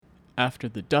after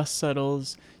the dust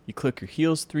settles, you click your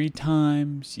heels 3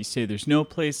 times, you say there's no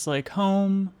place like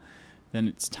home, then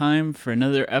it's time for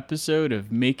another episode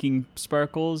of Making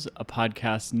Sparkles, a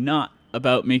podcast not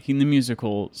about making the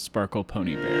musical Sparkle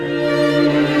Pony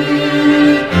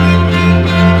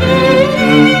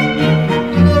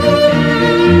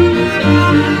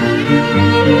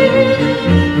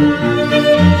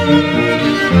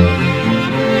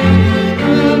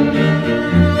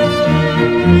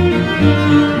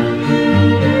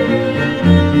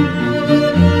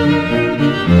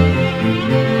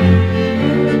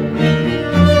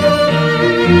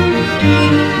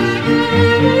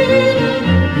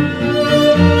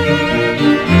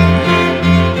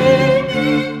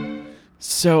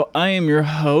So I am your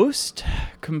host,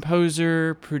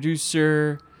 composer,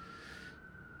 producer,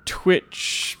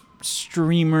 Twitch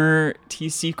streamer,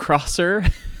 TC Crosser.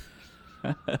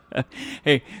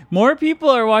 Hey, more people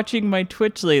are watching my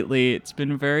Twitch lately. It's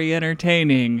been very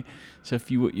entertaining. So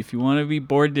if you want to be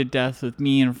bored to death with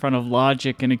me in front of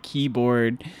Logic and a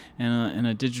keyboard and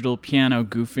a digital piano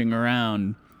goofing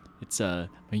around, my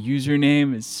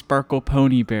username is Sparkle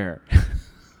Pony Bear.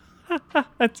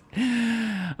 That's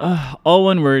all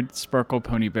one word, Sparkle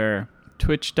Pony Bear.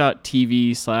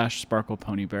 Twitch.tv/Sparkle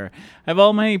Pony Bear. I have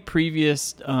all my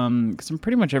previous, because I'm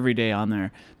pretty much every day on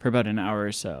there for about an hour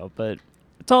or so, but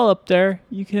it's all up there.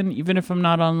 You can, even if I'm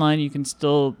not online, you can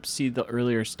still see the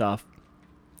earlier stuff,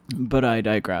 but I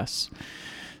digress.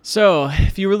 So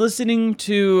if you were listening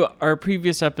to our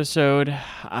previous episode,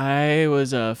 I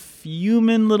was a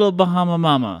fuming little Bahama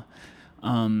Mama.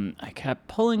 I kept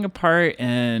pulling apart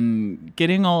and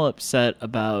getting all upset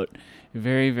about a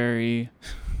very, very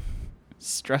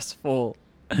stressful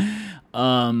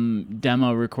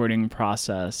demo recording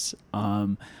process.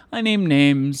 I named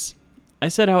names. I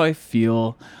said how I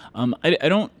feel. I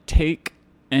don't take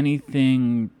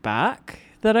anything back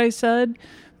that I said,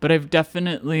 but I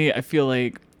feel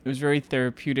like it was very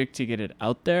therapeutic to get it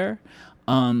out there.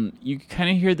 You kind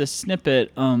of hear the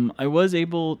snippet. I was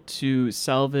able to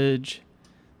salvage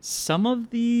some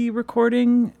of the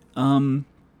recording,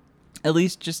 at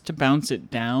least just to bounce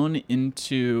it down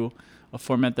into a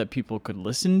format that people could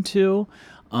listen to.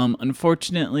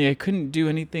 Unfortunately, I couldn't do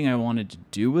anything I wanted to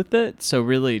do with it, so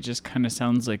really it just kind of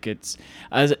sounds like it's,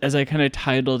 as I kind of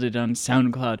titled it on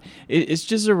SoundCloud, it's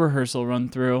just a rehearsal run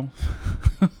through.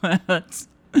 That's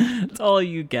all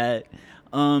you get.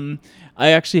 I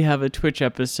actually have a Twitch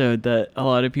episode that a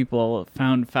lot of people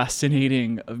found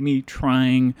fascinating of me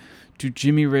trying to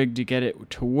Jimmy rig to get it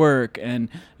to work, and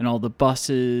all the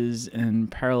buses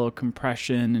and parallel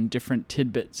compression and different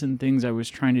tidbits and things I was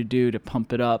trying to do to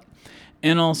pump it up,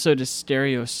 and also to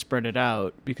stereo spread it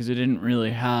out because it didn't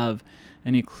really have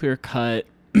any clear-cut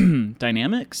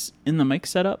dynamics in the mic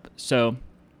setup. So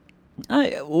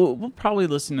we'll probably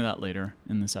listen to that later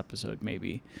in this episode,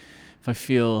 maybe, if I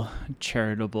feel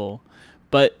charitable.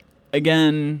 But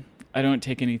again, I don't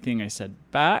take anything I said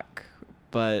back,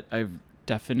 but I've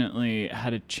definitely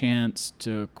had a chance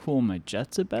to cool my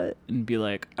jets a bit and be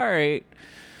like, all right,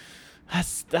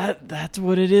 that's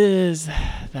what it is.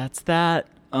 That's that.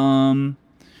 So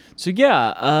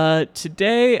yeah,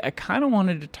 today I kind of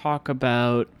wanted to talk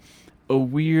about a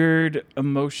weird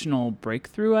emotional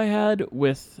breakthrough I had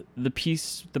with the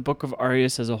piece, the Book of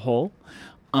Arias as a whole.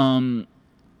 I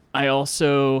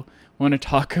also want to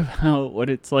talk about what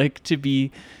it's like to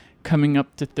be coming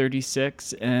up to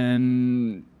 36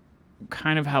 and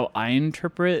kind of how I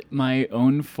interpret my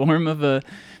own form of a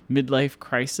midlife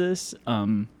crisis.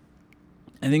 I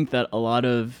think that a lot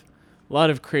of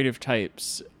creative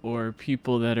types or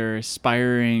people that are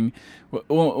aspiring,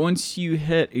 once you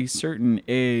hit a certain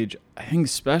age, I think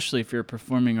especially if you're a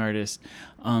performing artist,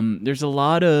 there's a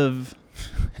lot of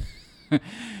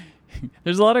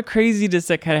craziness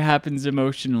that kind of happens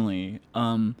emotionally.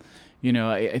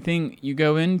 I think you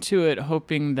go into it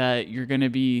hoping that you're going to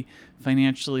be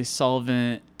financially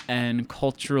solvent and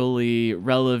culturally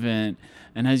relevant.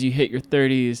 And as you hit your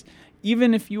 30s,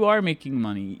 even if you are making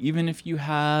money, even if you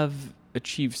have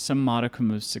achieved some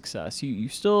modicum of success, you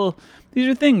still, these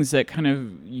are things that kind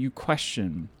of you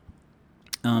question.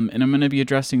 And I'm going to be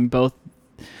addressing both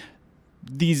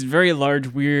these very large,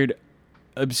 weird,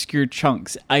 obscure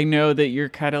chunks. I know that you're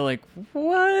kind of like,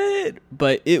 what?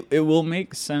 But it will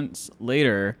make sense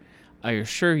later, I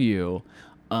assure you,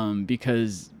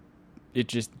 because it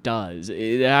just does.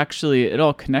 It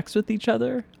all connects with each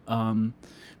other.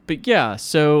 But yeah,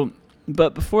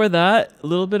 but before that, a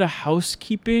little bit of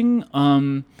housekeeping.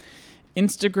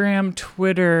 Instagram,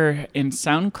 Twitter, and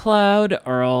SoundCloud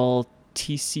are all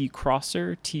TC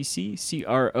Crosser, TC,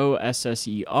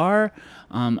 CROSSER.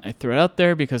 I throw it out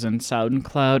there because on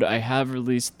SoundCloud I have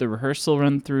released the rehearsal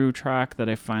run-through track that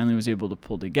I finally was able to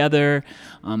pull together.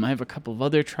 I have a couple of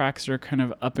other tracks that are kind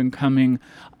of up and coming.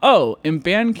 Oh, in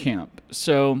Bandcamp.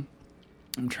 So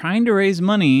I'm trying to raise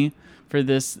money for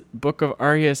this Book of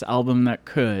Arias album that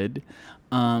could.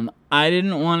 I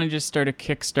didn't want to just start a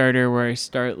Kickstarter where I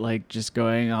start like just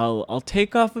going, I'll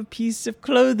take off a piece of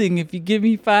clothing if you give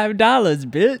me $5,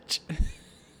 bitch.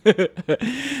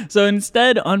 So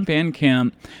instead on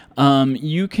Bandcamp,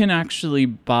 you can actually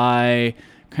buy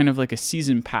kind of like a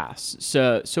season pass.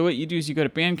 So what you do is you go to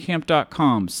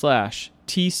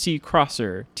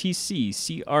bandcamp.com/TCCrosser,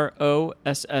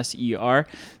 TCCROSSER.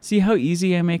 See how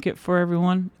easy I make it for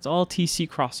everyone? It's all TC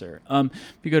Crosser. If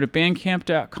you go to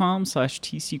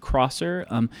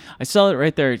bandcamp.com/TCCrosser, I sell it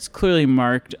right there. It's clearly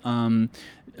marked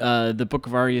the Book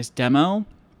of Arias demo.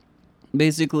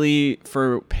 Basically,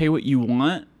 for pay what you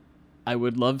want, I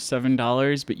would love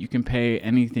 $7, but you can pay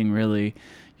anything really.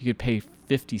 You could pay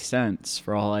 50 cents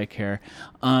for all I care.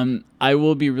 I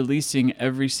will be releasing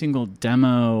every single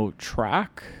demo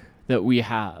track that we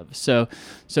have. So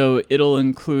it'll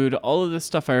include all of the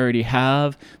stuff I already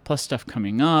have, plus stuff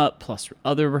coming up, plus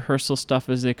other rehearsal stuff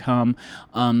as they come,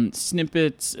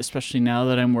 snippets, especially now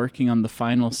that I'm working on the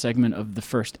final segment of the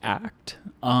first act.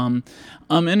 And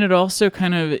it also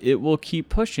it will keep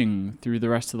pushing through the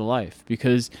rest of the life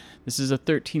because this is a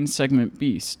 13 segment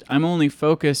beast. I'm only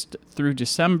focused through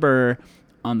December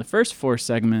on the first 4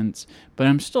 segments, but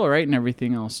I'm still writing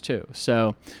everything else too.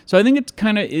 So I think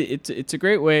it's a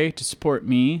great way to support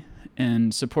me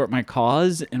and support my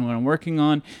cause and what I'm working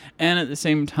on. And at the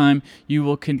same time, you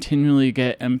will continually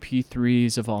get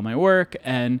MP3s of all my work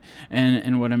and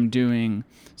what I'm doing.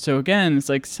 So again, it's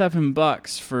like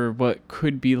 $7 for what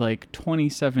could be like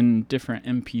 27 different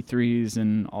MP3s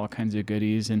and all kinds of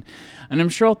goodies. And I'm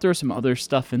sure I'll throw some other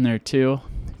stuff in there too,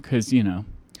 because, you know,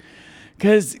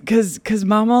 Cause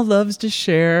mama loves to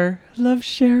share, loves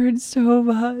sharing so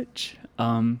much.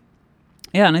 Yeah,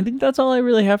 and I think that's all I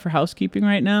really have for housekeeping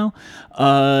right now.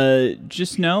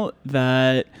 Just note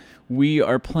that we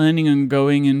are planning on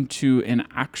going into an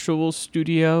actual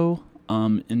studio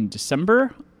in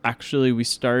December. Actually, we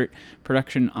start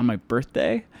production on my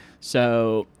birthday.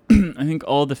 So I think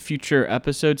all the future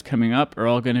episodes coming up are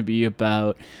all going to be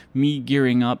about me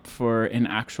gearing up for an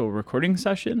actual recording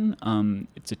session.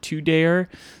 It's a 2-dayer.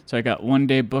 So I got 1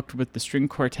 day booked with the string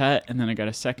quartet, and then I got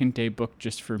a 2nd day booked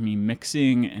just for me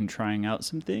mixing and trying out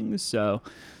some things. So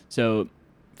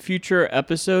future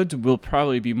episodes will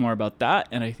probably be more about that,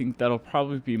 and I think that'll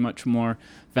probably be much more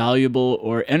valuable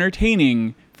or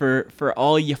entertaining for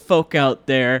all you folk out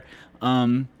there.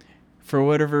 For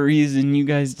whatever reason you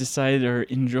guys decide or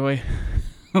enjoy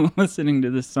listening to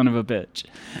this son of a bitch.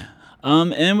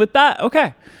 And with that,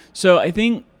 okay. So I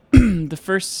think I'm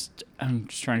just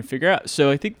trying to figure out.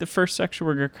 So I think the first section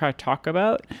we're going to kind of talk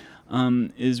about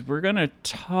is we're going to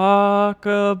talk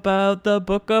about the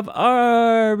Book of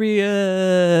Arias.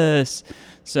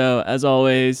 So as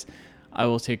always, I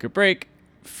will take a break.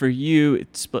 For you,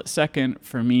 it's split second.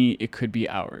 For me, it could be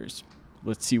hours.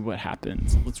 Let's see what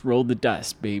happens. Let's roll the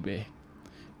dice, baby.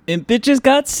 And bitches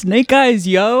got snake eyes,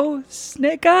 yo.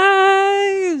 Snake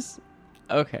eyes.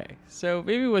 Okay, so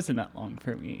maybe it wasn't that long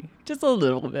for me. Just a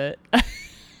little bit.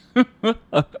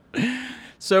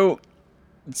 So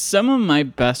some of my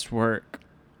best work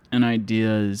and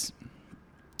ideas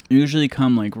usually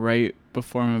come like right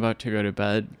before I'm about to go to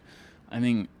bed. I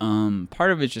think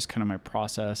part of it's just kind of my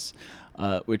process,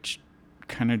 which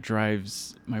kind of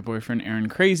drives my boyfriend Aaron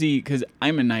crazy because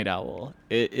I'm a night owl.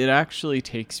 It actually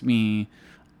takes me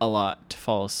a lot to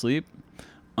fall asleep.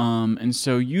 And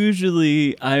so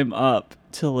usually I'm up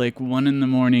till like 1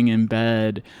 a.m. in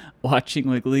bed watching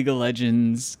like League of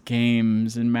Legends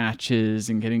games and matches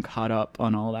and getting caught up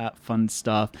on all that fun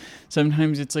stuff.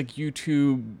 Sometimes it's like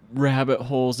YouTube rabbit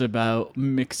holes about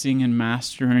mixing and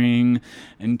mastering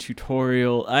and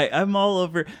tutorial. I'm all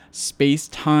over. Space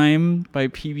Time by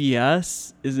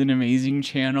PBS is an amazing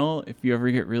channel if you ever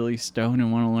get really stoned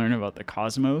and want to learn about the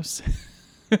cosmos.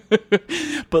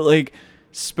 But like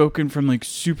spoken from like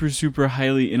super, super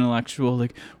highly intellectual,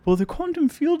 like, well, the quantum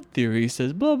field theory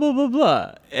says blah, blah, blah,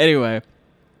 blah. Anyway,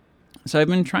 so I've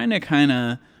been trying to kind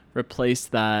of replace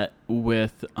that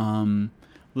with a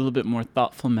little bit more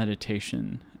thoughtful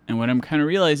meditation. And what I'm kind of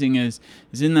realizing is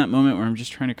in that moment where I'm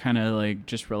just trying to kind of like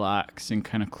just relax and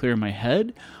kind of clear my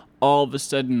head, all of a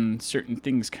sudden certain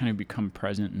things kind of become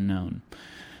present and known.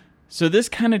 So this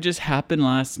kind of just happened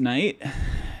last night,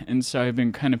 and so I've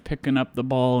been kind of picking up the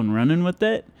ball and running with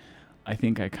it. I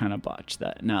think I kind of botched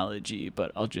that analogy,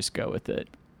 but I'll just go with it.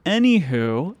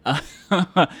 Anywho,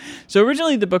 so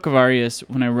originally the Book of Arius,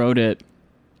 when I wrote it,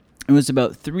 it was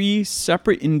about 3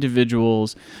 separate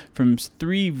individuals from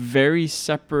 3 very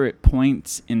separate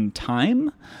points in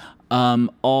time,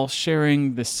 all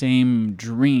sharing the same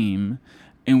dream.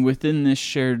 And within this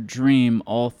shared dream,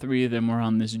 all 3 of them were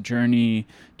on this journey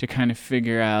to kind of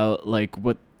figure out like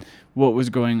what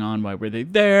was going on, why were they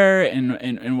there,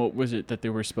 and what was it that they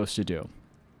were supposed to do.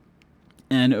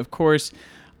 And of course,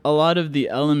 a lot of the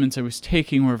elements I was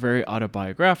taking were very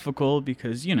autobiographical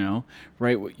because,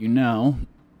 write what you know.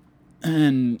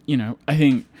 And, I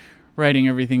think writing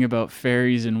everything about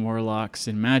fairies and warlocks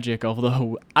and magic,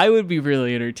 although I would be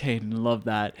really entertained and love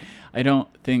that, I don't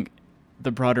think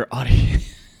the broader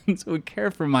audience would care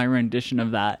for my rendition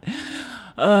of that.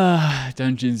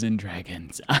 Dungeons and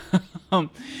Dragons.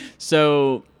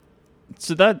 So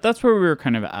that's where we were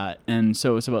kind of at. And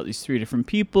so it's about these 3 different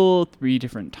people, 3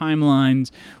 different timelines.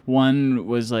 One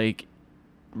was like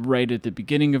right at the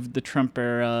beginning of the Trump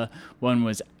era. One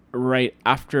was right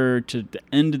after to the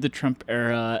end of the Trump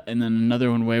era, and then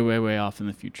another one way, way, way off in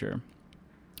the future.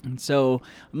 And so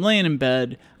I'm laying in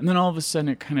bed, and then all of a sudden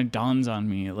it kind of dawns on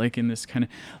me, like in this kind of,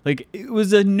 like, it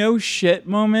was a no shit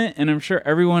moment, and I'm sure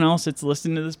everyone else that's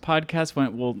listening to this podcast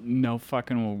went, well, no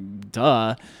fucking, well,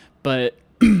 duh. But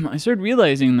I started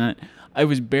realizing that I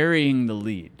was burying the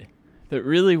lead, that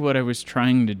really what I was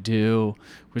trying to do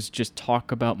was just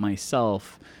talk about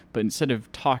myself. But instead of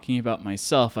talking about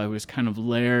myself, I was kind of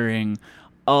layering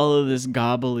all of this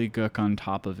gobbledygook on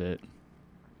top of it.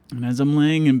 And as I'm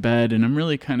laying in bed and I'm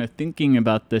really kind of thinking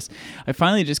about this, I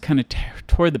finally just kind of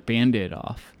tore the Band-Aid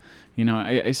off.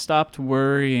 I stopped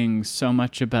worrying so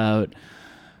much about,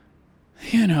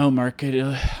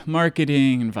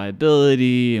 marketing and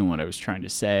viability and what I was trying to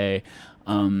say.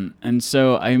 And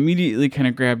so I immediately kind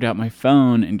of grabbed out my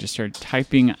phone and just started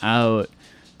typing out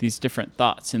these different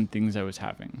thoughts and things I was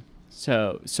having.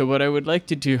 So what I would like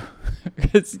to do,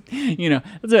 because,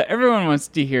 that's what everyone wants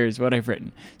to hear is what I've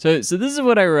written. So this is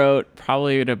what I wrote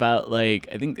probably at about I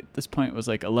think at this point it was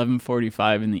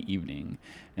 11:45 in the evening.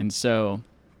 And so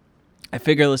I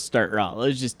figure let's start raw.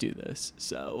 Let's just do this.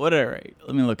 So what did I write?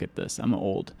 Let me look at this. I'm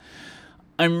old.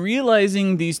 I'm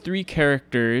realizing these 3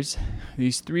 characters,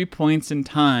 these 3 points in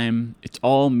time, it's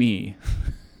all me.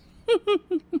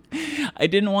 I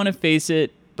didn't want to face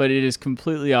it, but it is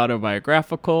completely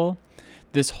autobiographical.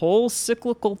 This whole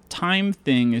cyclical time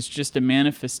thing is just a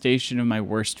manifestation of my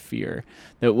worst fear,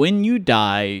 that when you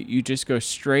die, you just go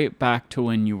straight back to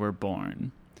when you were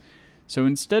born. So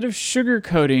instead of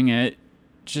sugarcoating it,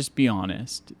 just be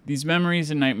honest. These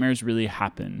memories and nightmares really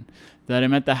happen, that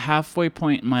I'm at the halfway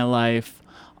point in my life.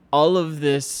 All of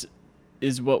this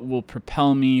is what will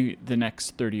propel me the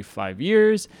next 35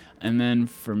 years, and then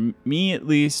for me at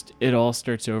least, it all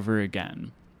starts over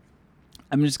again.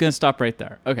 I'm just going to stop right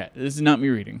there. Okay, this is not me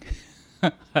reading.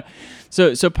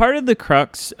 So part of the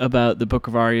crux about the Book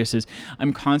of Arius is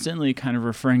I'm constantly kind of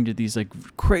referring to these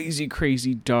crazy,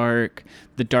 crazy dark,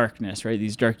 the darkness, right?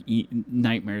 These dark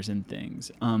nightmares and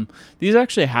things. These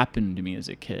actually happened to me as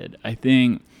a kid. I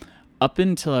think up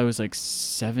until I was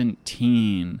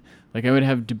 17, I would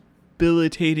have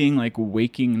debilitating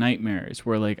waking nightmares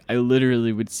where I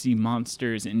literally would see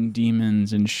monsters and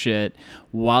demons and shit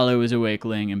while I was awake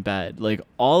laying in bed,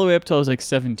 all the way up till I was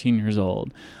 17 years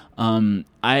old. I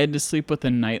had to sleep with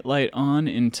a nightlight on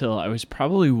until I was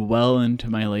probably well into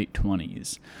my late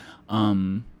 20s.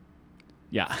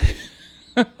 Yeah.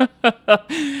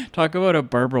 Talk about a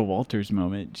Barbara Walters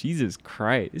moment. Jesus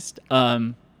Christ.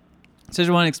 So I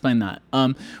just want to explain that.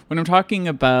 When I'm talking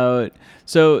about,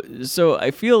 so I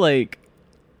feel like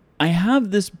I have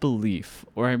this belief,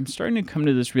 or I'm starting to come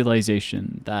to this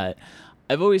realization that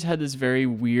I've always had this very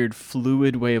weird,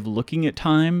 fluid way of looking at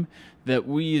time, that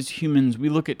we as humans, we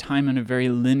look at time in a very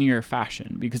linear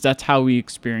fashion because that's how we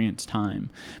experience time.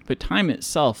 But time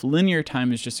itself, linear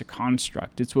time, is just a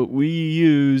construct. It's what we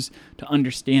use to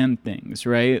understand things,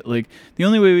 right? The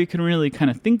only way we can really kind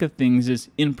of think of things is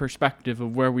in perspective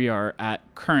of where we are at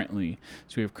currently.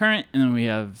 So we have current, and then we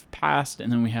have past,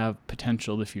 and then we have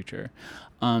potential, the future.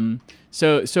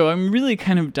 So I'm really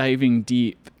kind of diving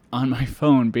deep on my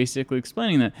phone, basically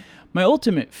explaining that my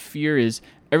ultimate fear is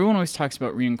everyone always talks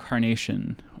about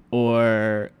reincarnation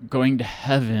or going to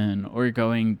heaven or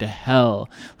going to hell.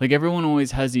 Everyone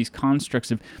always has these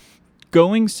constructs of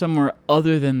going somewhere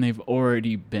other than they've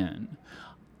already been.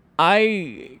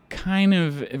 I kind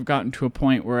of have gotten to a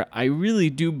point where I really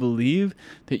do believe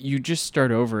that you just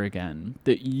start over again,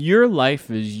 that your life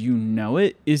as you know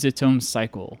it is its own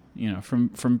cycle,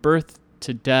 from birth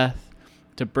to death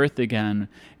to birth again.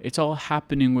 It's all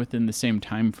happening within the same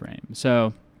time frame.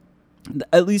 So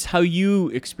at least how you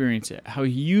experience it, how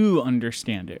you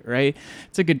understand it, right?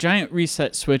 It's like a giant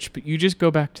reset switch, but you just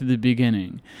go back to the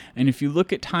beginning. And if you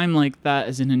look at time like that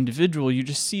as an individual, you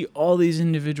just see all these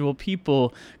individual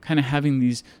people kind of having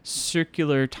these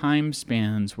circular time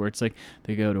spans where it's like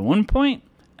they go to one point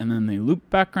and then they loop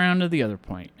back around to the other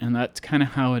point. And that's kind of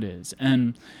how it is.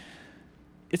 And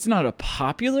it's not a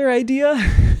popular idea.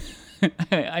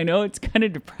 I know it's kind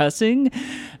of depressing,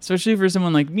 especially for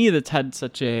someone like me that's had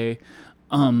such a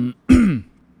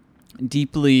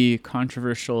deeply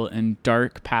controversial and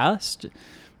dark past.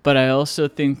 But I also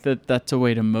think that that's a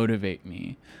way to motivate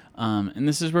me. And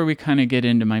this is where we kind of get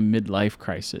into my midlife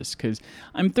crisis, because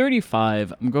I'm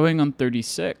 35, I'm going on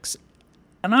 36,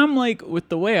 and I'm like, with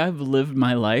the way I've lived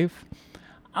my life,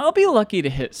 I'll be lucky to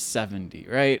hit 70,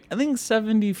 right? I think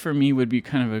 70 for me would be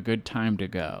kind of a good time to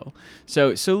go.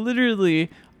 So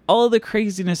literally all the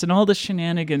craziness and all the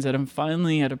shenanigans that I'm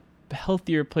finally at a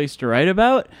healthier place to write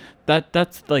about,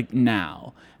 that's like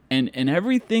now. And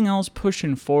everything else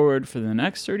pushing forward for the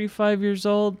next 35 years,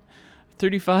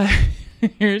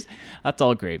 that's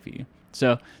all gravy.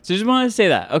 So just wanted to say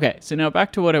that. Okay, so now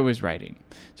back to what I was writing.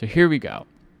 So here we go.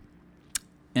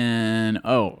 And,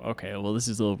 okay, well, this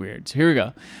is a little weird. So here we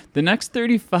go. The next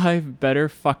 35 better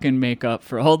fucking make up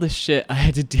for all the shit I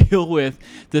had to deal with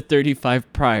the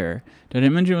 35 prior. Did I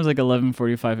mention it was like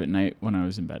 11:45 at night when I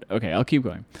was in bed? Okay, I'll keep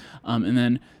going. And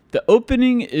then the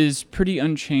opening is pretty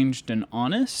unchanged and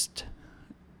honest.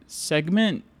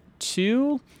 Segment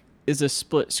 2 is a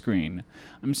split screen.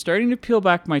 I'm starting to peel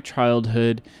back my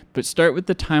childhood, but start with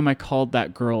the time I called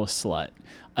that girl a slut.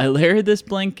 I layered this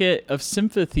blanket of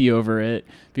sympathy over it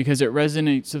because it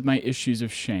resonates with my issues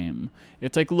of shame.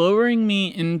 It's like lowering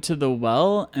me into the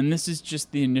well, and this is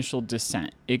just the initial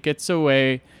descent. It gets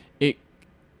way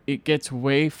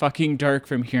fucking dark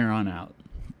from here on out.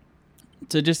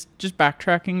 So just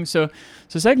backtracking. So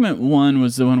segment 1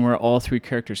 was the one where all three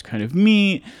characters kind of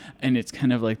meet, and it's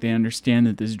kind of like they understand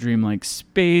that this dreamlike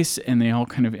space, and they all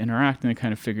kind of interact and they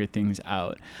kind of figure things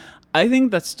out. I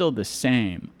think that's still the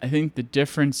same. I think the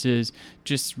difference is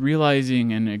just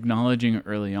realizing and acknowledging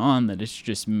early on that it's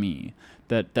just me,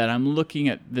 that I'm looking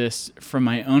at this from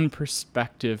my own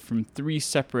perspective from 3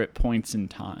 separate points in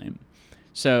time.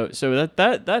 So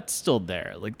that's still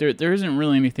there. Like there isn't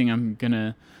really anything I'm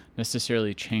gonna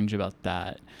necessarily change about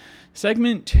that.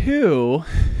 Segment 2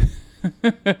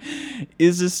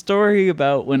 is a story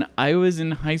about when I was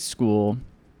in high school.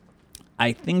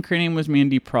 I think her name was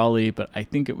Mandy Prawley, but I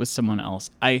think it was someone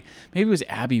else. Maybe it was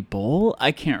Abby Bull.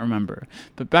 I can't remember.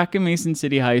 But back in Mason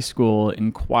City High School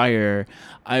in choir,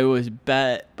 I was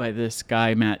bet by this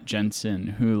guy, Matt Jensen,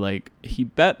 who he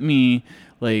bet me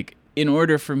in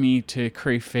order for me to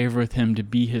crave favor with him to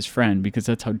be his friend, because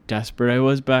that's how desperate I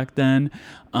was back then,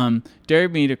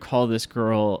 dared me to call this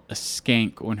girl a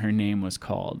skank when her name was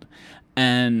called.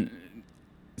 And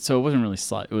so it wasn't really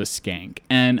slut, it was skank.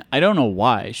 And I don't know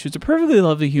why. She was a perfectly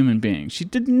lovely human being. She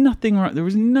did nothing wrong. There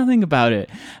was nothing about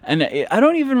it. And I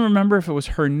don't even remember if it was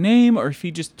her name or if he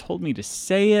just told me to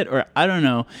say it, or I don't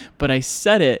know. But I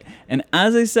said it. And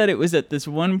as I said, it was at this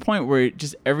one point where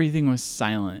everything was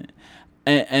silent.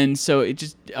 And so it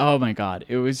just, oh my God,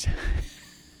 it was,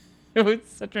 it was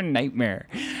such a nightmare.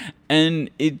 And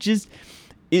it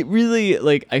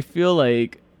really, I feel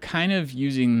like kind of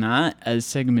using that as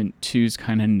segment 2's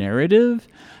kind of narrative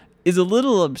is a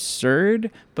little absurd,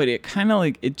 but it kind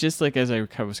of as I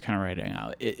was kind of writing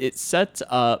out, it sets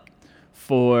up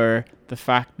for the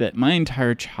fact that my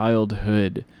entire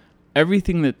childhood,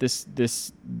 everything that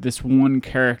this one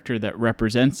character that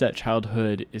represents that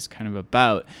childhood is kind of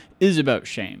about is about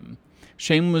shame.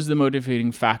 Shame was the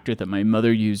motivating factor that my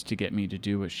mother used to get me to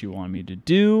do what she wanted me to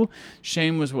do.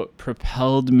 Shame was what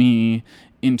propelled me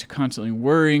into constantly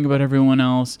worrying about everyone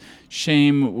else.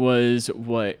 Shame was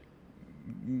what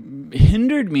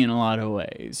hindered me in a lot of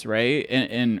ways, right?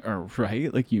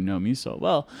 Right? Like, you know me so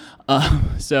well.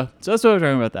 So that's what we're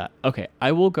talking about that. Okay,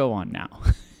 I will go on now.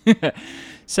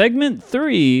 Segment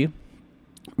 3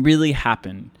 really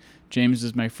happened. James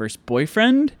was my first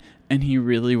boyfriend, and he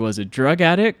really was a drug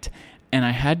addict. And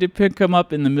I had to pick him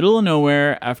up in the middle of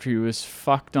nowhere after he was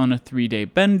fucked on a 3-day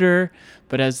bender.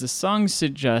 But as the song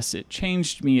suggests, it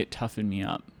changed me, it toughened me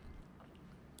up.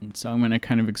 And so I'm going to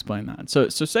kind of explain that. So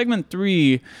segment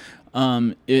 3,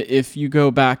 if you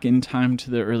go back in time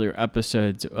to the earlier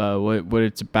episodes, what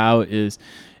it's about is,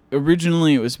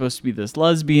 originally it was supposed to be this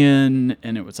lesbian,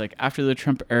 and it was after the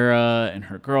Trump era, and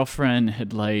her girlfriend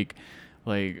had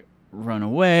run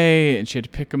away, and she had to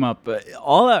pick him up. But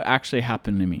all that actually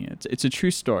happened to me. It's a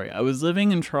true story. I was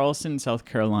living in Charleston, South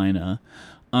Carolina,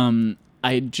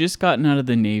 I had just gotten out of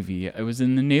the Navy. I was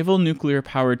in the Naval Nuclear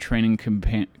Power Training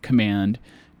Command.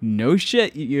 No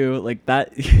shit, you. Like,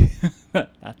 that.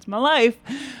 That's my life.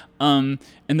 And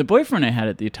the boyfriend I had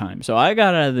at the time. So I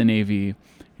got out of the Navy,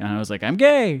 and I was like, I'm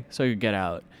gay, so I could get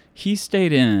out. He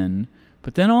stayed in.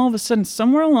 But then all of a sudden,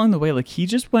 somewhere along the way, like, he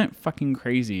just went fucking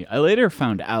crazy. I later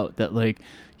found out that, like,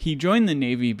 he joined the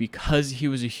Navy because he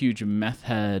was a huge meth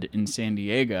head in San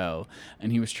Diego,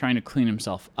 and he was trying to clean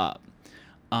himself up.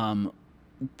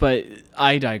 But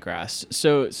I digress.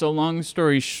 So long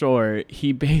story short,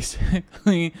 he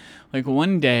basically, like,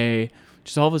 one day,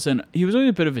 just all of a sudden, he was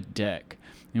always a bit of a dick.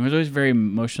 He was always very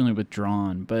emotionally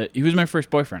withdrawn, but he was my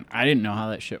first boyfriend. I didn't know how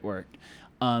that shit worked.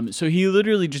 So he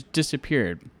literally just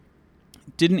disappeared.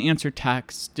 Didn't answer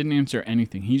texts, didn't answer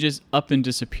anything. He just up and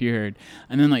disappeared.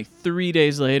 And then, like, 3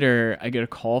 days later, I get a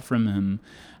call from him,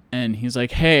 and he's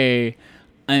like, hey,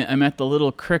 I'm at the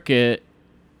Little Cricket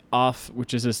off,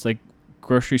 which is this, like,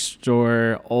 grocery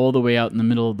store all the way out in the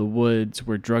middle of the woods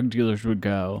where drug dealers would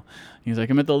go. He's like,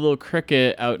 I'm at the Little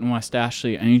Cricket out in West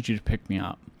Ashley. I need you to pick me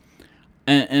up.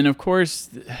 And of course,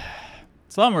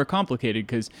 it's a lot more complicated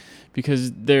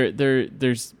because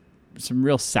there's some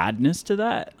real sadness to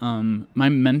that. My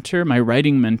mentor, my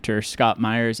writing mentor, Scott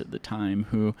Myers at the time,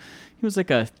 he was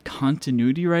like a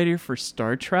continuity writer for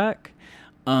Star Trek.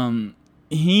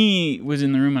 He was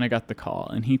in the room when I got the call,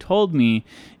 and he told me,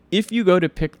 if you go to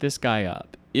pick this guy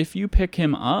up, if you pick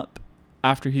him up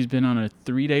after he's been on a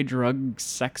 3-day drug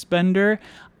sex bender,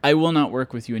 I will not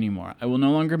work with you anymore. I will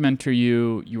no longer mentor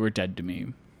you. You are dead to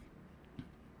me.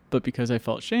 But because I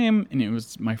felt shame, and it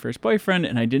was my first boyfriend,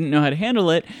 and I didn't know how to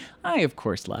handle it, I, of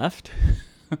course, left.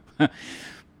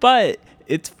 But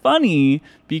it's funny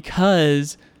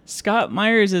because Scott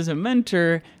Myers, as a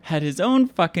mentor, had his own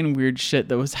fucking weird shit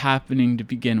that was happening to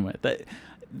begin with.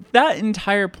 That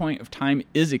entire point of time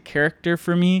is a character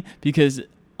for me because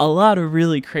a lot of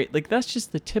really crazy, like, that's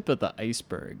just the tip of the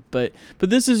iceberg. But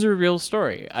this is a real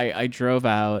story. I drove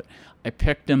out, I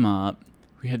picked him up.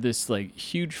 We had this, like,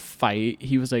 huge fight.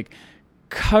 He was, like,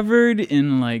 covered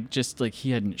in, like, just, like,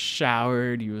 he hadn't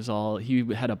showered.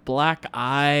 He had a black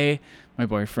eye, my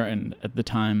boyfriend at the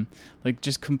time. Like,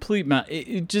 just complete,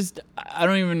 it just, I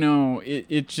don't even know.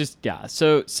 It just, yeah.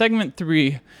 So segment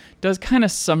 3 does kind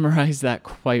of summarize that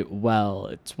quite well.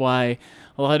 It's why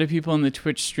a lot of people in the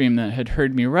Twitch stream that had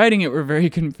heard me writing it were very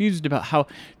confused about how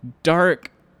dark,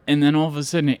 and then all of a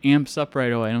sudden it amps up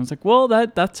right away. And I was like, well,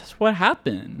 that's what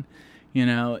happened. You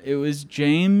know, it was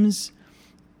James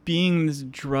being this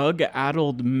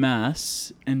drug-addled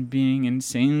mess and being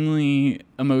insanely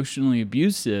emotionally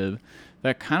abusive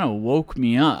that kind of woke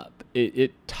me up.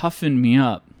 It toughened me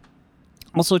up.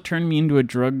 Also turned me into a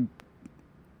drug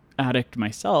addict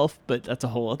myself, but that's a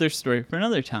whole other story for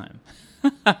another time.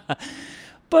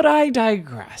 But I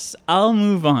digress. I'll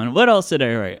move on. What else did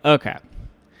I write? Okay.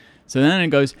 So then it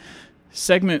goes,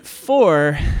 segment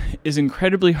 4 is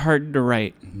incredibly hard to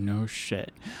write. No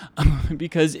shit.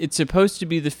 Because it's supposed to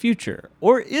be the future.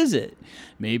 Or is it?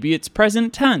 Maybe it's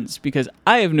present tense, because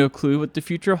I have no clue what the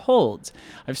future holds.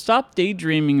 I've stopped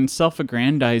daydreaming and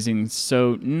self-aggrandizing,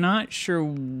 so not sure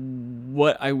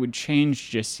what I would change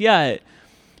just yet.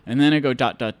 And then I go ...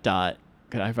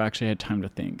 I've actually had time to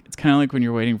think. It's kind of like when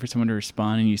you're waiting for someone to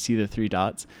respond and you see the 3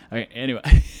 dots. Okay,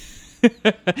 anyway.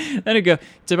 Then I go,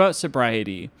 it's about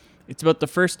sobriety. It's about the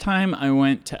first time I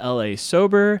went to LA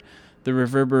sober, the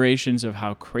reverberations of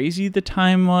how crazy the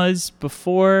time was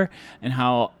before, and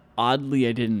how oddly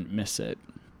I didn't miss it.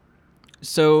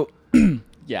 So,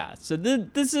 yeah. So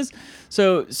this is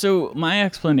so my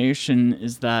explanation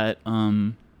is that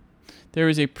there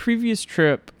was a previous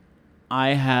trip I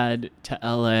had to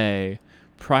LA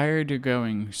prior to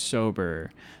going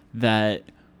sober that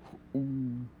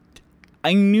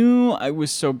I knew I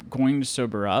was going to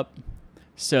sober up.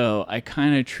 So I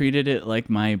kind of treated it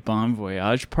like my bon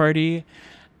voyage party,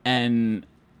 and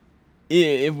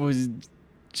it was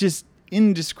just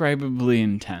indescribably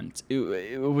intense.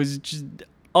 It was just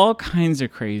all kinds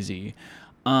of crazy.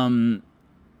 Not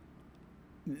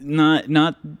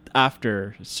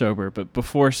after sober, but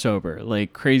before sober,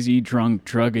 like crazy, drunk,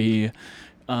 druggy,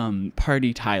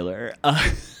 party Tyler.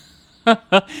 I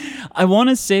want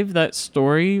to save that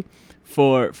story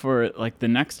for like the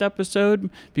next episode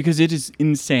because it is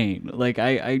insane. Like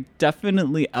I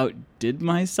definitely outdid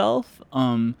myself,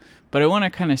 but I want to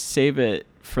kind of save it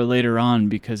for later on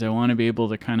because I want to be able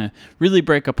to kind of really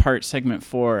break apart segment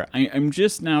 4. I'm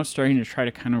just now starting to try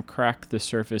to kind of crack the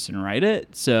surface and write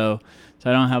it, so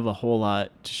I don't have a whole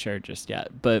lot to share just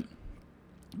yet, but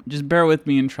just bear with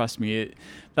me and trust me.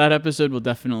 that episode will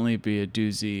definitely be a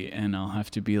doozy, and I'll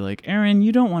have to be like, Aaron,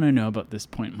 you don't want to know about this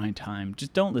point in my time.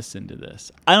 Just don't listen to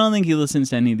this. I don't think he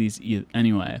listens to any of these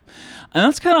anyway. And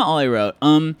that's kind of all I wrote.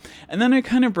 And then I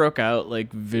kind of broke out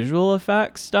like visual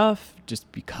effects stuff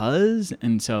just because.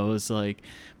 And so it was like,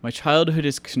 my childhood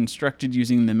is constructed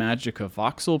using the Magica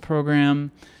Voxel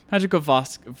program. Magica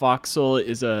Voxel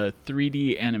is a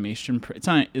 3D animation.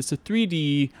 It's a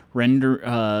 3D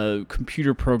render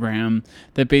computer program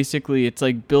that basically it's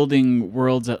like building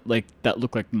worlds that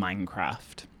look like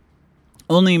Minecraft.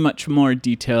 Only much more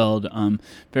detailed.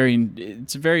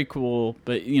 It's very cool,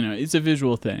 but it's a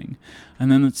visual thing. And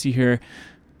then let's see here.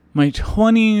 My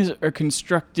 20s are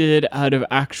constructed out of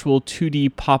actual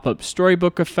 2D pop-up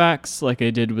storybook effects like I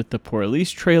did with the Poor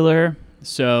Elise trailer.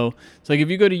 So it's like if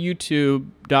you go to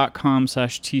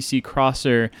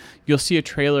youtube.com/tccrosser, you'll see a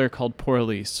trailer called Poor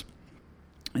Elise.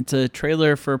 It's a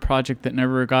trailer for a project that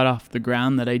never got off the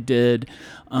ground that I did,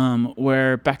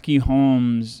 where Becky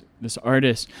Holmes, this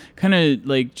artist, kind of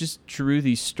like just drew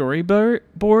these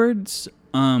storyboards,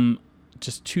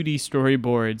 just 2D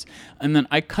storyboards, and then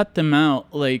I cut them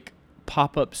out like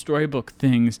pop-up storybook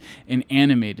things and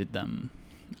animated them.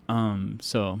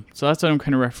 So that's what I'm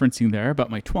kind of referencing there about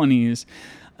my 20s.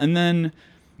 And then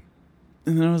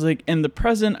I was like, and the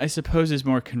present, I suppose, is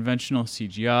more conventional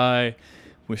CGI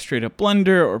with straight up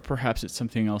Blender, or perhaps it's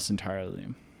something else entirely.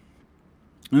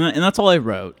 And that's all I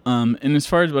wrote. And as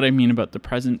far as what I mean about the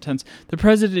present tense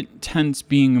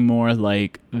being more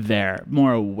like there,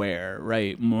 more aware,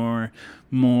 right? More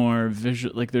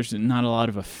visual, like there's not a lot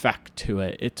of effect to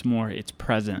it. It's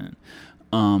present.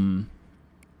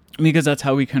 Because that's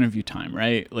how we kind of view time,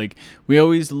 right? Like we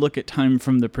always look at time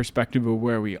from the perspective of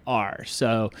where we are.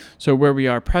 So where we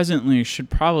are presently should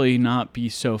probably not be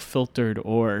so filtered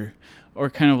or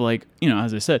kind of like,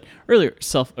 as I said earlier,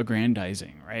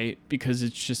 self-aggrandizing, right? Because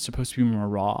it's just supposed to be more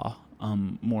raw,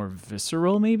 more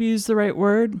visceral, maybe is the right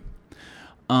word.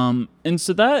 And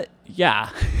so that, yeah.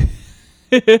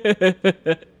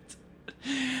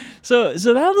 So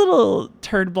that little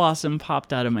turd blossom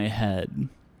popped out of my head.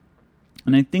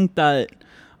 And I think that,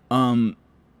 I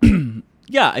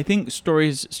think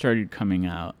stories started coming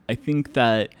out. I think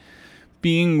that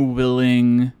being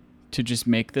willing to just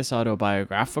make this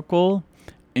autobiographical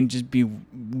and just be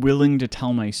willing to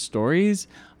tell my stories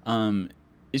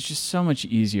is just so much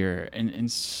easier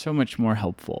and so much more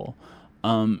helpful.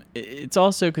 It's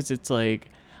also because it's like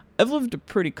I've lived a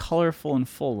pretty colorful and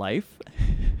full life.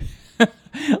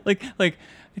 like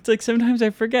it's like sometimes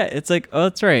I forget. It's like, oh,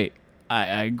 that's right.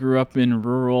 I grew up in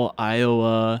rural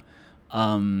Iowa.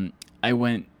 I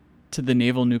went to the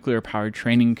Naval Nuclear Power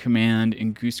Training Command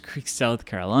in Goose Creek, South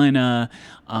Carolina.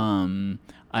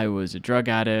 I was a drug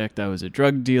addict. I was a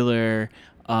drug dealer.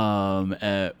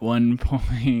 At one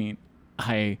point,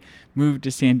 I moved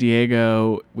to San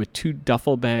Diego with 2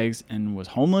 duffel bags and was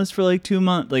homeless for like 2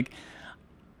 months. Like,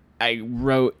 I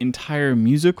wrote entire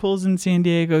musicals in San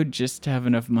Diego just to have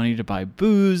enough money to buy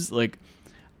booze. Like,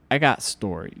 I got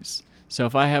stories. So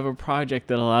if I have a project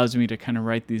that allows me to kind of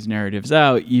write these narratives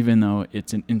out, even though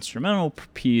it's an instrumental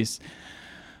piece,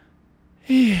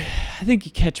 I think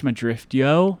you catch my drift,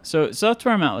 yo. So that's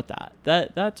where I'm at with that.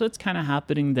 That's what's kind of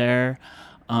happening there.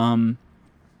 And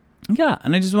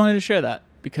I just wanted to share that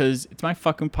because it's my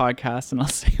fucking podcast and I'll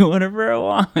say whatever I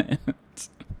want.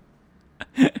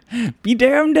 Be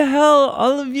damned to hell,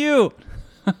 all of you.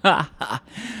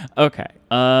 Okay.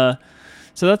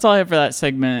 So that's all I have for that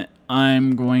segment.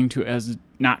 I'm going to, as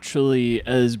naturally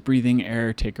as breathing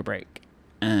air, take a break.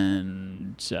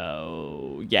 And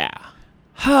so, yeah.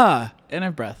 And I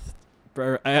breathed.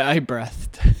 I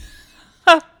breathed.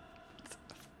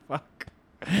 Fuck.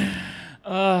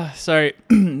 Sorry.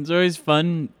 It's always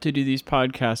fun to do these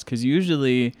podcasts because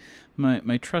usually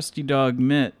my trusty dog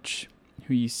Mitch,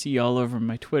 who you see all over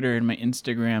my Twitter and my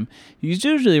Instagram, he's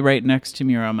usually right next to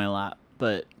me or on my lap.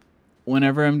 But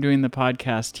whenever I'm doing the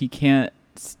podcast, he can't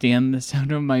stand the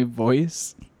sound of my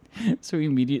voice. So he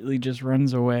immediately just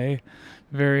runs away,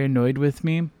 very annoyed with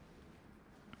me.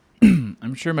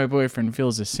 I'm sure my boyfriend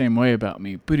feels the same way about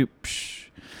me.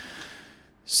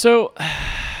 So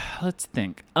let's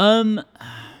think.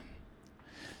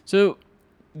 So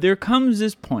there comes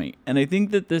this point, and I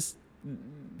think that this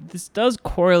does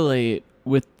correlate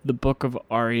with the book of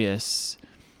Arius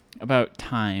about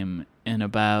time and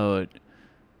about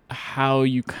how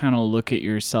you kind of look at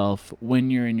yourself when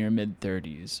you're in your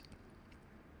mid-30s.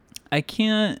 I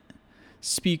can't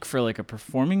speak for like a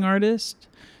performing artist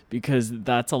because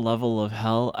that's a level of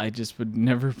hell I just would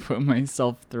never put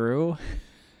myself through.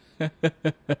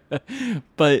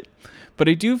 But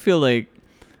I do feel like,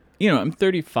 I'm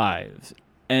 35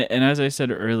 and as I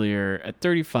said earlier, at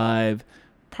 35,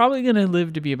 probably going to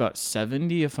live to be about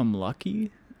 70 if I'm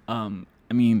lucky.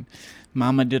 I mean,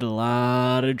 mama did a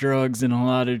lot of drugs and a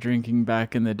lot of drinking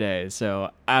back in the day,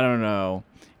 so I don't know.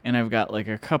 And I've got like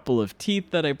a couple of teeth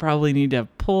that I probably need to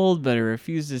have pulled, but I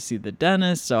refuse to see the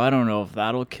dentist, so I don't know if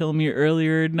that'll kill me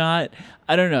earlier or not.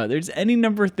 I don't know. There's any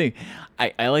number of things.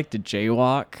 I like to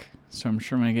jaywalk, so I'm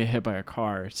sure I'm going to get hit by a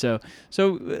car. So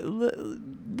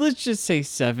let's just say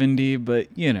 70,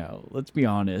 but, you know, let's be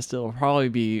honest. It'll probably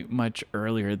be much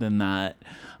earlier than that.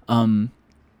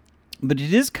 But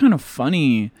it is kind of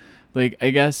funny, like,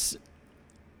 I guess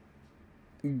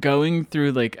going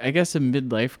through, like, I guess a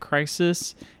midlife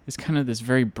crisis is kind of this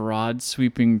very broad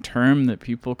sweeping term that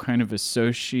people kind of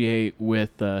associate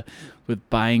with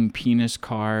buying penis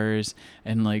cars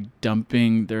and like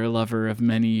dumping their lover of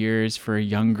many years for a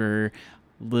younger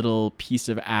little piece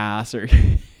of ass or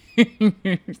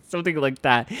something like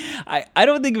that. I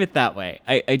don't think of it that way.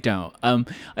 I don't.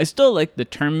 I still like the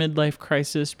term midlife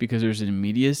crisis because there's an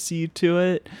immediacy to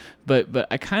it, but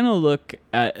I kind of look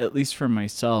at least for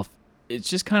myself, it's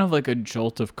just kind of like a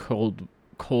jolt of cold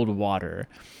water.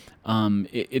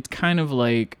 It's kind of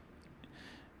like,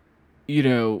 you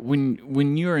know,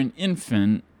 when you're an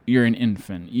infant, you're an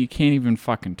infant. You can't even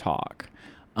fucking talk.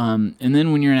 And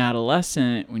then when you're an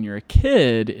adolescent, when you're a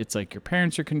kid, it's like your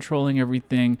parents are controlling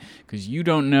everything because you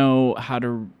don't know how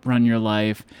to run your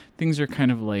life. Things are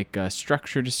kind of like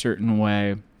structured a certain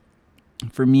way.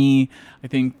 For me, I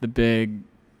think the big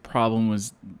problem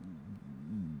was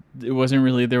it wasn't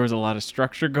really, there was a lot of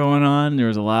structure going on. There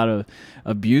was a lot of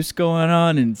abuse going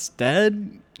on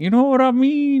instead. You know what I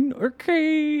mean?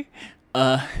 Okay.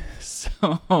 But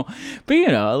you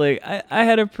know, like I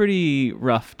had a pretty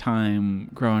rough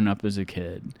time growing up as a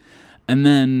kid. And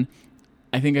then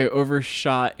I think I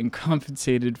overshot and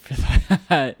compensated for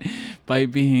that by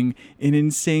being an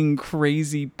insane,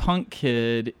 crazy punk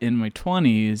kid in my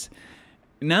 20s.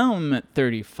 Now I'm at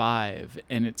 35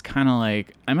 and it's kind of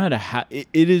like I'm at it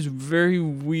is very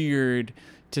weird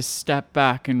to step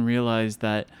back and realize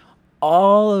that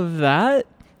all of that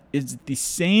is the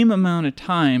same amount of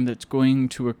time that's going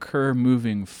to occur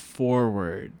moving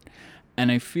forward.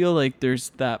 And I feel like there's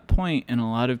that point in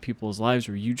a lot of people's lives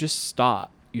where you just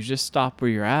stop. You just stop where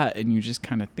you're at and you just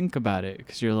kind of think about it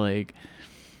because you're like,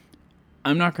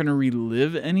 I'm not going to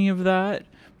relive any of that,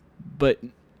 but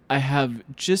I have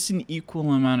just an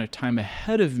equal amount of time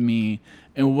ahead of me,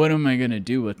 and what am I going to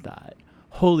do with that?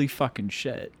 Holy fucking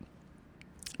shit.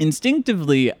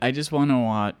 Instinctively, I just want to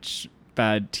watch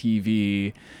bad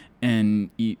TV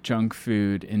and eat junk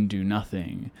food and do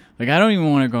nothing. Like, I don't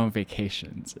even want to go on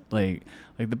vacations. Like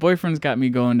the boyfriend's got me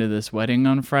going to this wedding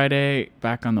on Friday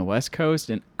back on the West Coast,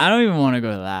 and I don't even want to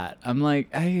go to that. I'm like,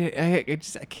 I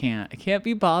can't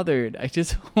be bothered. I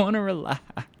just want to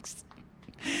relax.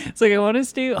 It's like I want to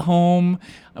stay at home.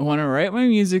 I want to write my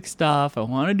music stuff. I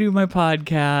want to do my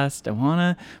podcast. I want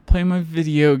to play my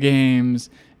video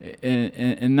games,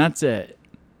 and that's it.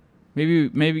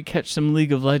 Maybe catch some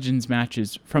League of Legends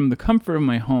matches from the comfort of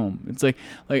my home. It's like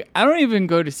I don't even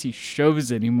go to see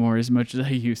shows anymore as much as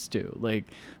I used to. Like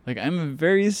I'm a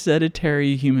very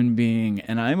sedentary human being,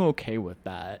 and I'm okay with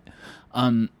that.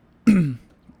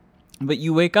 But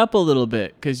you wake up a little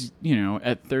bit because, you know,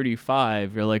 at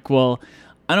 35, you're like, well,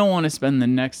 I don't want to spend the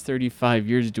next 35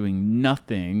 years doing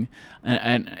nothing.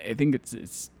 And I think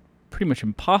it's pretty much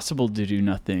impossible to do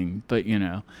nothing, but, you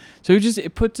know. So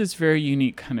it puts this very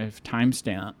unique kind of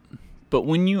timestamp. But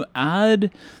when you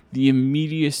add the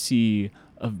immediacy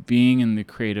of being in the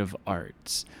creative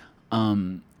arts,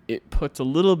 it puts a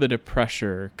little bit of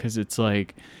pressure because it's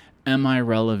like, am I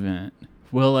relevant?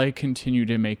 Will I continue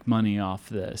to make money off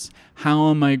this?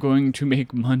 How am I going to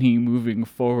make money moving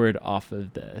forward off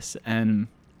of this? And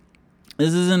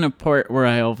this isn't a part where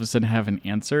I all of a sudden have an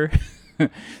answer.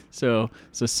 So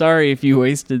sorry if you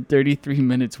wasted 33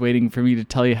 minutes waiting for me to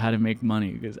tell you how to make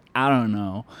money, because I don't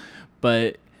know.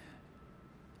 But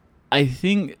I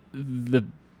think the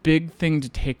big thing to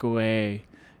take away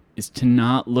is to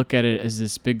not look at it as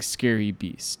this big scary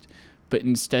beast, but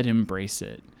instead embrace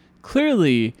it.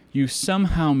 Clearly, you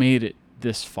somehow made it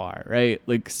this far, right?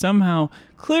 Like somehow,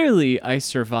 clearly I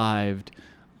survived,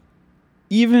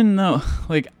 even though,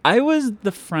 like, I was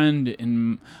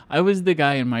the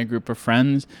guy in my group of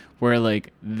friends where,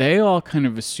 like, they all kind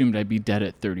of assumed I'd be dead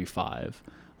at 35.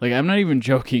 Like, I'm not even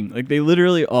joking. Like, they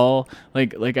literally all,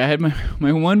 like I had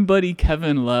my one buddy,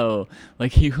 Kevin Lowe,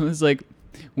 like, he was like,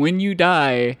 when you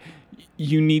die,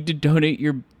 you need to donate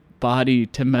your body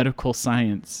to medical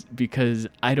science because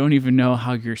I don't even know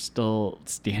how you're still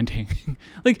standing.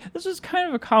 Like, this was kind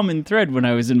of a common thread when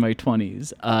I was in my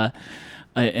 20s.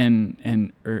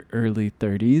 and early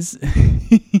 30s.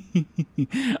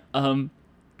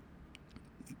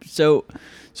 So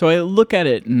I look at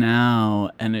it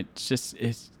now, and it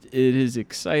is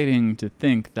exciting to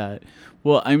think that,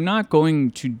 well, I'm not going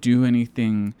to do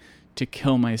anything to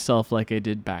kill myself like I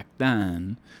did back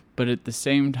then, but at the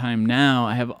same time now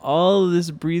I have all this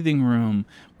breathing room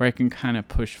where I can kind of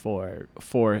push forth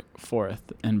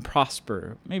and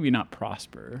prosper. Maybe not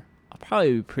prosper. I'll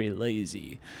probably be pretty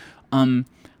lazy. I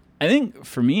think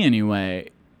for me anyway,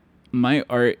 my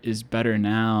art is better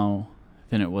now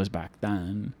than it was back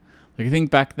then. Like, I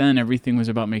think back then everything was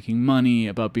about making money,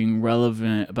 about being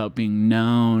relevant, about being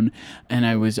known, and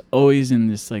I was always in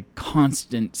this like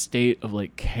constant state of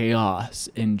like chaos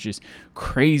and just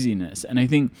craziness. And I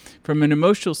think from an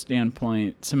emotional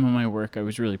standpoint, some of my work I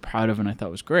was really proud of and I thought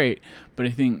was great, but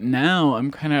I think now I'm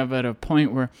kind of at a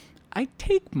point where I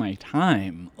take my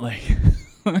time. Like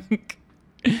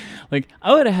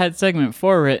I would have had segment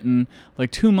 4 written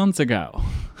like 2 months ago.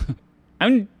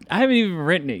 I haven't even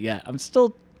written it yet. I'm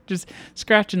still just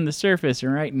scratching the surface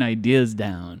and writing ideas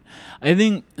down. I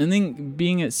think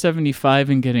being at 75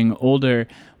 and getting older,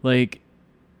 like,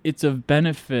 it's of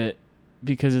benefit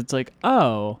because it's like,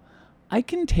 oh, I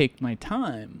can take my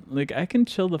time. Like, I can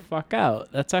chill the fuck out.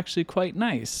 That's actually quite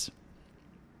nice.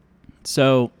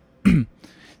 So,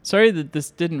 sorry that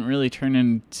this didn't really turn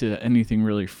into anything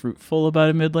really fruitful about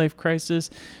a midlife crisis,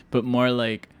 but more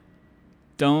like,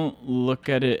 don't look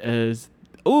at it as,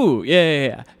 ooh,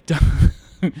 yeah.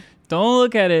 Don't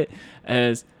look at it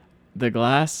as the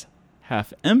glass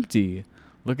half empty.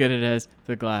 Look at it as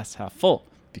the glass half full,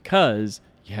 because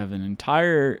you have an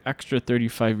entire extra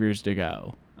 35 years to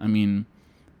go. I mean,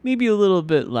 maybe a little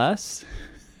bit less,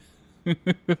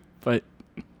 but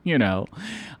you know,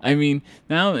 I mean,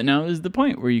 now is the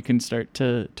point where you can start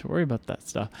to worry about that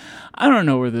stuff. I don't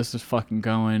know where this is fucking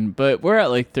going, but we're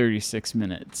at like 36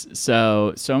 minutes.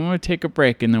 So I'm going to take a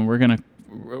break, and then we're going to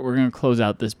close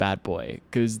out this bad boy,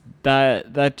 because that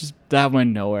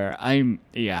went nowhere. I'm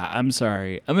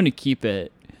sorry. I'm going to keep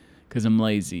it because I'm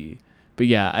lazy. But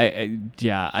yeah,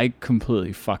 I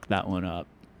completely fucked that one up.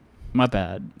 My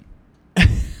bad.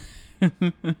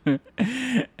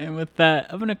 And with that,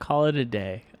 I'm going to call it a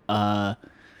day. I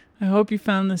hope you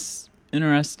found this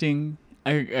interesting.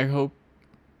 I hope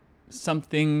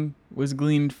something was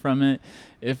gleaned from it.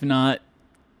 If not,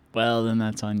 well, then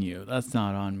that's on you. That's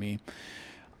not on me.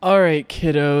 All right,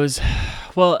 kiddos.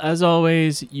 Well, as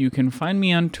always, you can find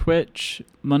me on Twitch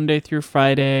Monday through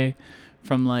Friday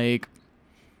from like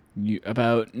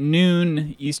about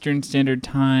noon Eastern Standard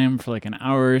Time for like an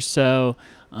hour or so.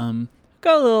 Got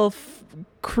a little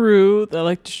crew that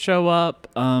like to show up.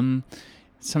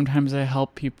 Sometimes I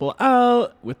help people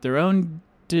out with their own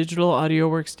digital audio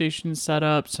workstation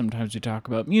setup. Sometimes we talk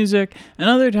about music, and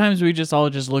other times we just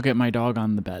look at my dog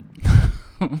on the bed.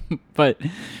 but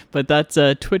that's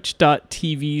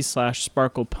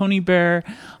twitch.tv/sparkleponybear.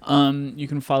 You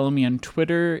can follow me on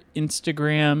Twitter,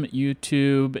 Instagram,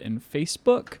 YouTube, and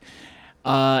Facebook,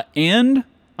 and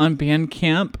on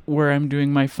Bandcamp, where I'm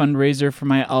doing my fundraiser for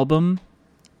my album.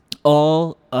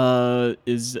 All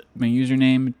is my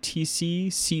username,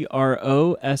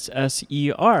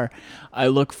 TCCROSSER. I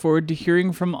look forward to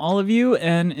hearing from all of you,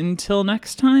 and until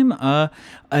next time,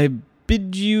 I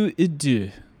bid you adieu.